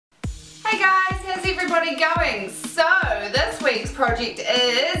Hey guys, how's everybody going? So this week's project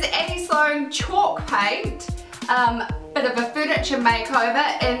is Annie Sloan chalk paint. Bit of a furniture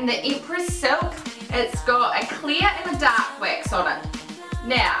makeover in the Empress Silk. It's got a clear and a dark wax on it.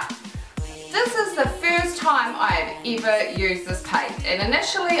 Now, this is the first time I've ever used this paint, and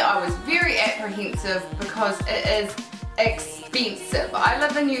initially I was very apprehensive because it is expensive. I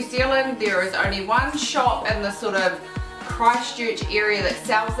live in New Zealand. There is only one shop in the sort of Christchurch area that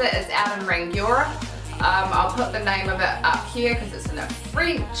sells it. It's out in Rangiora. I'll put the name of it up here because it's in a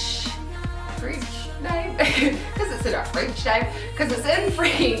French name because it's in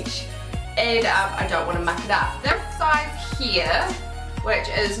French, and I don't want to muck it up. This size here, which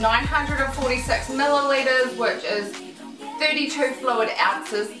is 946 milliliters, which is 32 fluid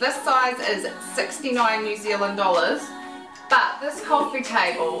ounces. This size is 69 New Zealand dollars. But this coffee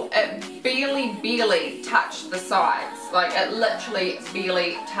table, it barely touched the sides. Like, it literally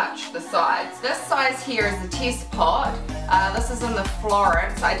barely touched the sides. This size here is the test pot. This is in the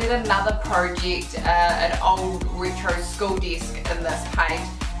Florence. I did another project, an old retro school desk in this paint.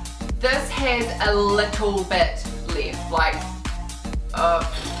 This has a little bit left. Like,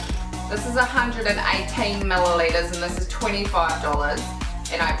 this is 118 milliliters and this is $25.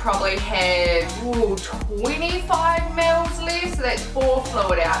 And I probably have 25 mils left, so that's 4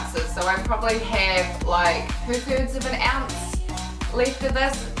 fluid ounces. So I probably have like 2/3 of an ounce left of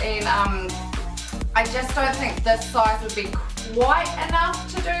this, and I just don't think this size would be quite enough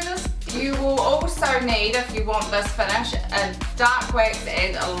to do this. You will also need, if you want this finish, a dark wax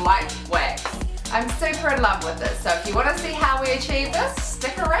and a light wax. I'm super in love with this, so if you want to see how we achieve this,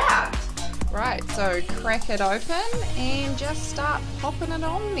 stick around. Right, so crack it open and just start popping it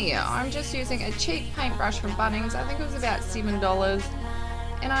on there. I'm just using a cheap paintbrush from Bunnings. I think it was about $7.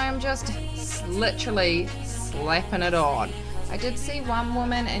 And I am just literally slapping it on. I did see one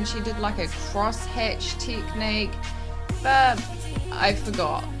woman and she did like a cross-hatch technique, but I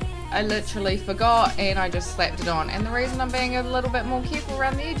forgot. I literally forgot and I just slapped it on. And the reason I'm being a little bit more careful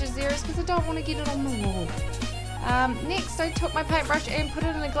around the edges there is because I don't want to get it on the wall. Next I took my paintbrush and put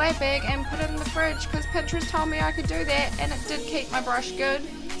it in a glad bag and put it in the fridge because Pinterest told me I could do that, and it did keep my brush good,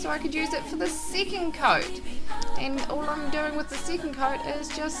 so I could use it for the second coat. And all I'm doing with the second coat is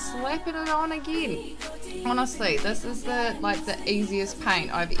just slapping it on again. Honestly, this is the easiest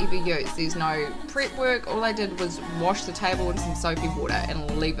paint I've ever used. There's no prep work. All I did was wash the table in some soapy water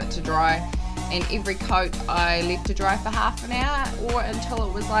and leave it to dry. And every coat I left to dry for half an hour or until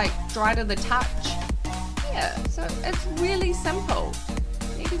it was like dry to the touch. Yeah, so it's really simple.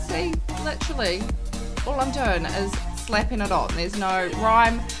 You can see literally all I'm doing is slapping it on. There's no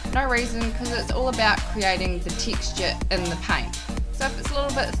rhyme, no reason, because it's all about creating the texture in the paint. So if it's a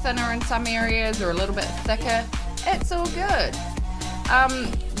little bit thinner in some areas or a little bit thicker, it's all good.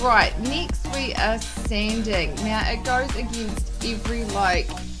 Right, next we are sanding. Now it goes against every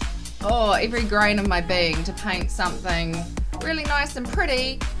grain of my being to paint something really nice and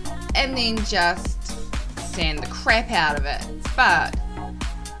pretty and then just sand the crap out of it, but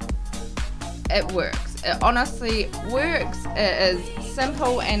it works. It honestly works. It is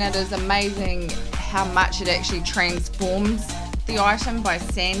simple and it is amazing how much it actually transforms the item by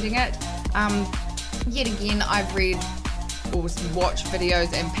sanding it. Yet again, I've read or watched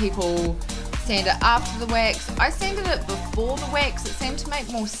videos and people sand it after the wax. I sanded it before the wax. It seemed to make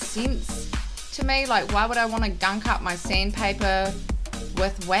more sense to me. Like, why would I want to gunk up my sandpaper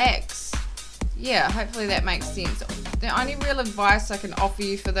with wax? Yeah, hopefully that makes sense. The only real advice I can offer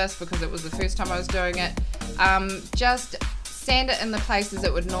you for this, because it was the first time I was doing it, just sand it in the places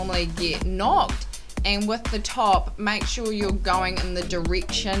it would normally get knocked, and with the top, make sure you're going in the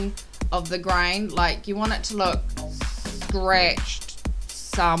direction of the grain. Like, you want it to look scratched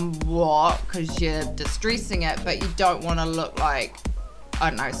somewhat because you're distressing it, but you don't want to look like,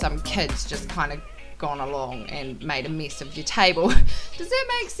 I don't know, some kids just kind of gone along and made a mess of your table. Does that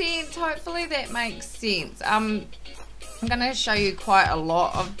make sense? Hopefully that makes sense. I'm going to show you quite a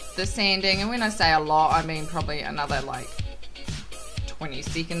lot of the sanding, and when I say a lot, I mean probably another like 20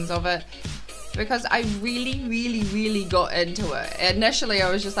 seconds of it, because I really got into it. Initially I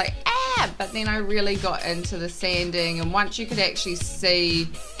was just like, but then I really got into the sanding, and once you could actually see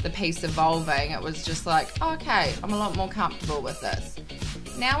the piece evolving, it was just like, okay, I'm a lot more comfortable with this.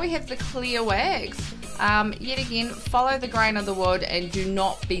 Now we have the clear wax. Yet again, follow the grain of the wood and do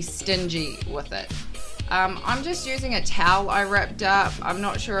not be stingy with it. I'm just using a towel I wrapped up. I'm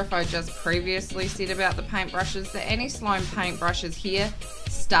not sure if I just previously said about the paintbrushes. The Annie Sloan paintbrushes here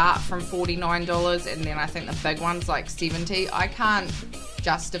start from $49, and then I think the big one's like $70. I can't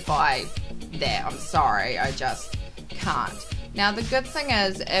justify that. I'm sorry, I just can't. Now the good thing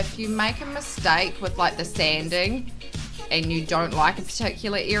is, if you make a mistake with like the sanding and you don't like a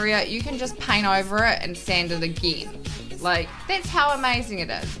particular area, you can just paint over it and sand it again. Like, that's how amazing it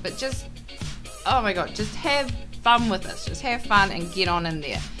is. But just, oh my god, just have fun with this. Just have fun and get on in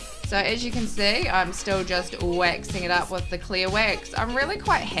there. So as you can see, I'm still just waxing it up with the clear wax. I'm really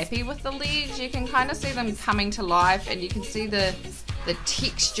quite happy with the leads. You can kind of see them coming to life, and you can see the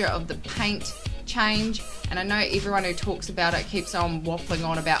texture of the paint change. And I know everyone who talks about it keeps on waffling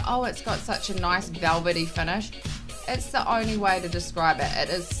on about, oh, it's got such a nice velvety finish. It's the only way to describe it. It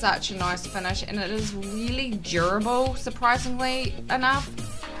is such a nice finish, and it is really durable, surprisingly enough.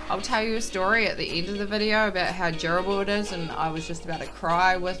 I'll tell you a story at the end of the video about how durable it is, and I was just about to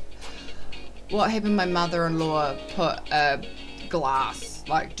cry with what happened. My mother-in-law put a glass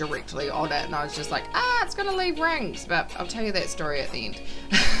like directly on it, and I was just like, it's gonna leave rings. But I'll tell you that story at the end.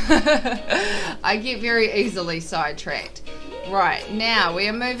 I get very easily sidetracked. Right, now we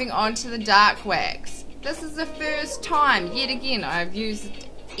are moving on to the dark wax. This is the first time yet again I've used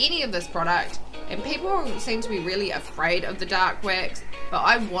any of this product, and people seem to be really afraid of the dark wax, but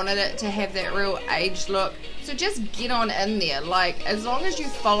I wanted it to have that real aged look. So just get on in there. Like, as long as you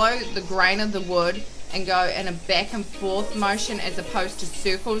follow the grain of the wood and go in a back and forth motion as opposed to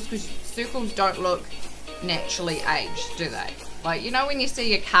circles, because circles don't look naturally aged, do they? Like, you know when you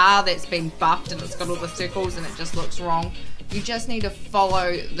see a car that's been buffed and it's got all the circles and it just looks wrong? You just need to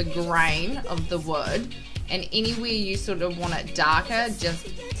follow the grain of the wood, and anywhere you sort of want it darker, just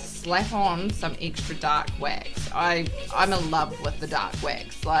slap on some extra dark wax. I'm in love with the dark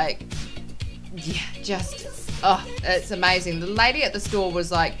wax. Like, yeah, just, oh, it's amazing. The lady at the store was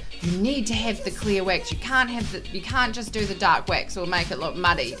like, you need to have the clear wax. You can't just do the dark wax or make it look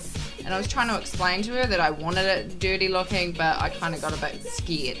muddy. And I was trying to explain to her that I wanted it dirty looking, but I kind of got a bit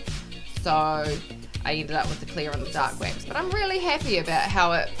scared. So I ended up with the clear and the dark wax. But I'm really happy about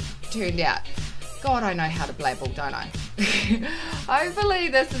how it turned out. God, I know how to blabble, don't I? Hopefully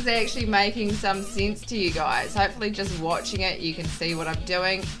this is actually making some sense to you guys. Hopefully just watching it you can see what I'm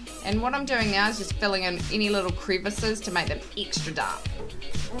doing. And what I'm doing now is just filling in any little crevices to make them extra dark.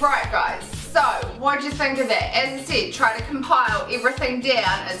 Right guys, so what did you think of that? As I said, try to compile everything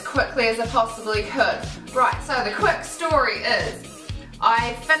down as quickly as I possibly could. Right, so the quick story is,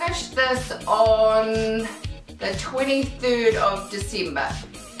 I finished this on the 23rd of December.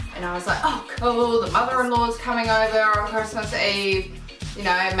 And I was like, oh cool, the mother-in-law's coming over on Christmas Eve, you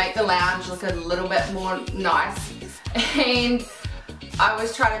know, make the lounge look a little bit more nice. And I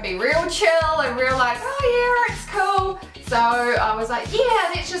was trying to be real chill and real like, oh yeah, it's cool. So I was like,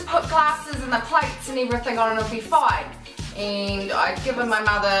 yeah, let's just put glasses and the plates and everything on and it'll be fine. And I'd given my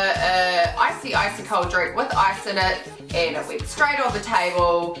mother a icy cold drink with ice in it, and it went straight on the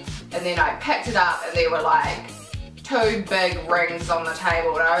table. And then I picked it up and there were like 2 big rings on the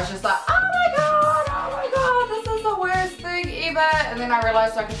table, and I was just like, oh my god, this is the worst thing ever. And then I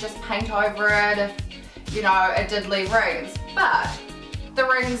realised I could just paint over it if, you know, it did leave rings. But the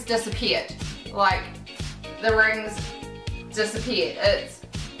rings disappeared. Like, the rings disappeared. It's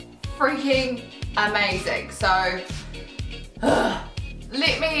freaking amazing. So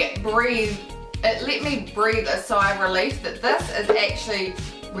let me breathe a sigh of relief that this is actually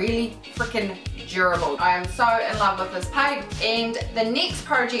really freaking durable. I am so in love with this paint, and the next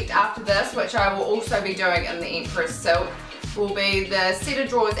project after this, which I will also be doing in the Empress Silk, will be the set of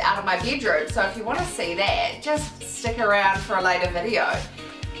drawers out of my bedroom. So if you want to see that, just stick around for a later video.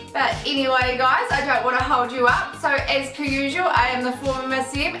 But anyway guys, I don't want to hold you up. So as per usual, I am the former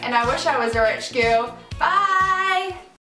Miss M, and I wish I was a rich girl. Bye!